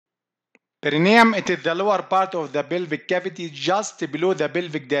Perineum, it is the lower part of the pelvic cavity just below the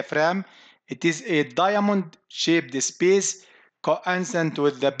pelvic diaphragm. It is a diamond-shaped space coincident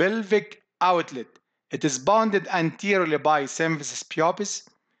with the pelvic outlet. It is bounded anteriorly by symphysis pubis,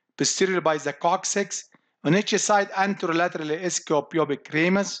 posteriorly by the coccyx, on each side anterolaterally ischiopubic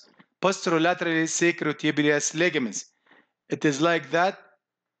ramus, posterolaterally sacrotibial ligaments. It is like that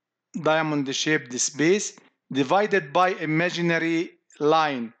diamond-shaped space divided by imaginary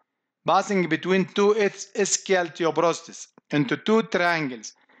line passing between two ischial tuberosities into two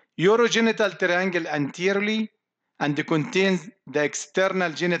triangles. Urogenital triangle anteriorly and contains the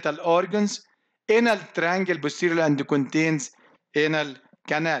external genital organs. Anal triangle posteriorly and contains anal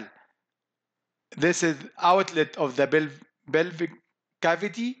canal. This is outlet of the pelvic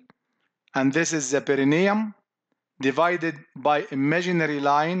cavity, and this is the perineum divided by imaginary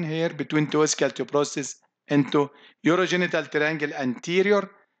line here between two ischial tuberosities into urogenital triangle anterior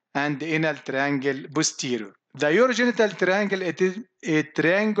and anal triangle posterior. The urogenital triangle, it is a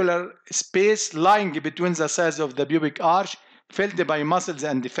triangular space lying between the sides of the pubic arch filled by muscles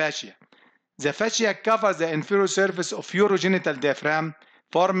and fascia. The fascia covers the inferior surface of urogenital diaphragm,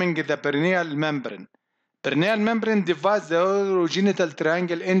 forming the perineal membrane. Perineal membrane divides the urogenital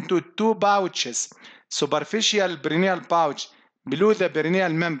triangle into two pouches: superficial perineal pouch below the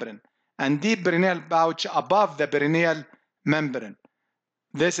perineal membrane and deep perineal pouch above the perineal membrane.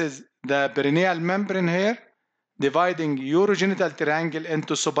 This is the perineal membrane here, dividing urogenital triangle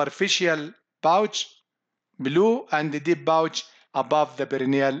into superficial pouch below and the deep pouch above the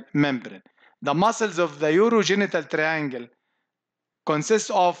perineal membrane. The muscles of the urogenital triangle consist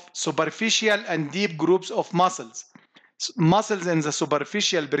of superficial and deep groups of muscles. Muscles in the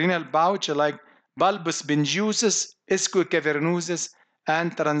superficial perineal pouch like bulbus spongiosus, ischiocavernous,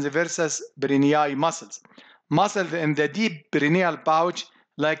 and transversus perineae muscles. Muscles in the deep perineal pouch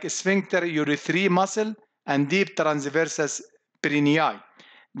like sphincter urethrae muscle and deep transversus perineae.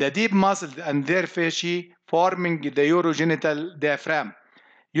 The deep muscles and their fasciae forming the urogenital diaphragm.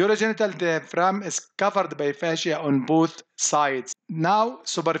 Urogenital diaphragm is covered by fascia on both sides. Now,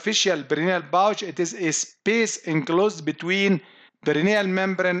 superficial perineal pouch, it is a space enclosed between perineal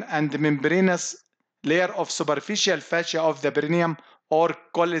membrane and the membranous layer of superficial fascia of the perineum or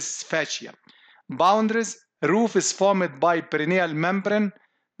collis fascia. Boundaries: roof is formed by perineal membrane.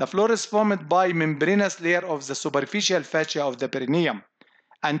 The floor is formed by membranous layer of the superficial fascia of the perineum.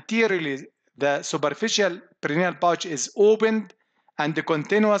 Anteriorly, the superficial perineal pouch is opened and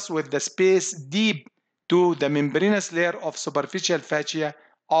continuous with the space deep to the membranous layer of superficial fascia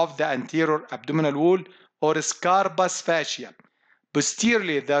of the anterior abdominal wall or scarbus fascia.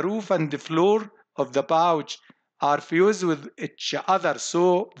 Posteriorly, the roof and the floor of the pouch are fused with each other,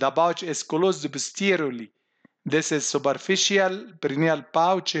 so the pouch is closed posteriorly. This is superficial perineal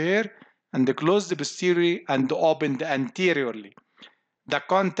pouch here, and closed posteriorly and opened anteriorly. The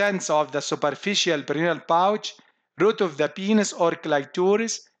contents of the superficial perineal pouch: root of the penis or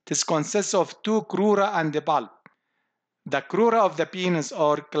clitoris. This consists of two crura and a bulb. The crura of the penis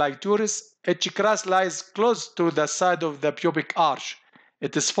or clitoris, each crus lies close to the side of the pubic arch.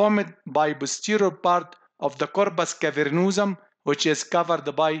 It is formed by posterior part of the corpus cavernosum, which is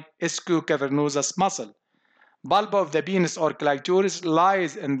covered by ischiocavernosus muscle. Bulb of the penis or clitoris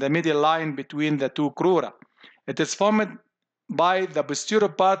lies in the middle line between the two crura. It is formed by the posterior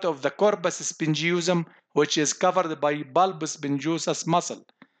part of the corpus spongiosum, which is covered by bulbus spongiosus muscle.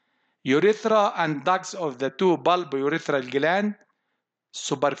 Urethra and ducts of the two bulbourethral glands,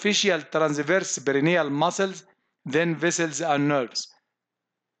 superficial transverse perineal muscles, then vessels and nerves.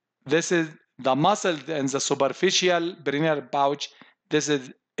 This is the muscle in the superficial perineal pouch. This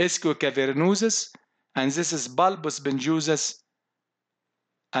is ischiocavernosus, and this is bulbus spongiosus,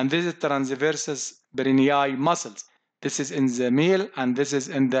 and this is transversus perineae muscles. This is in the male and this is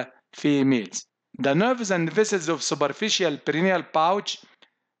in the females. The nerves and vessels of superficial perineal pouch: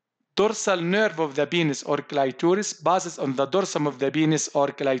 dorsal nerve of the penis or clitoris passes on the dorsum of the penis or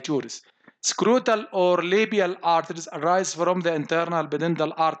clitoris. Scrotal or labial arteries arise from the internal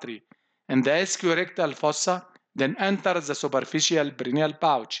pudendal artery in the ischiorectal fossa, then enter the superficial perineal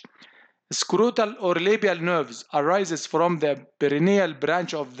pouch. Scrotal or labial nerves arises from the perineal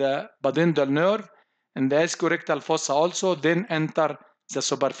branch of the pudendal nerve and the ischiorectal fossa also, then enter the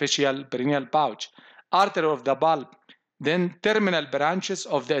superficial perineal pouch. Artery of the bulb, then terminal branches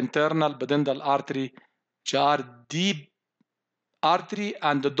of the internal pudendal artery, which are deep artery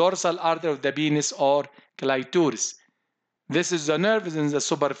and the dorsal artery of the penis or clitoris. This is the nerves in the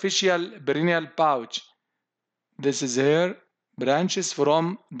superficial perineal pouch. This is here branches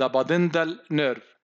from the pudendal nerve.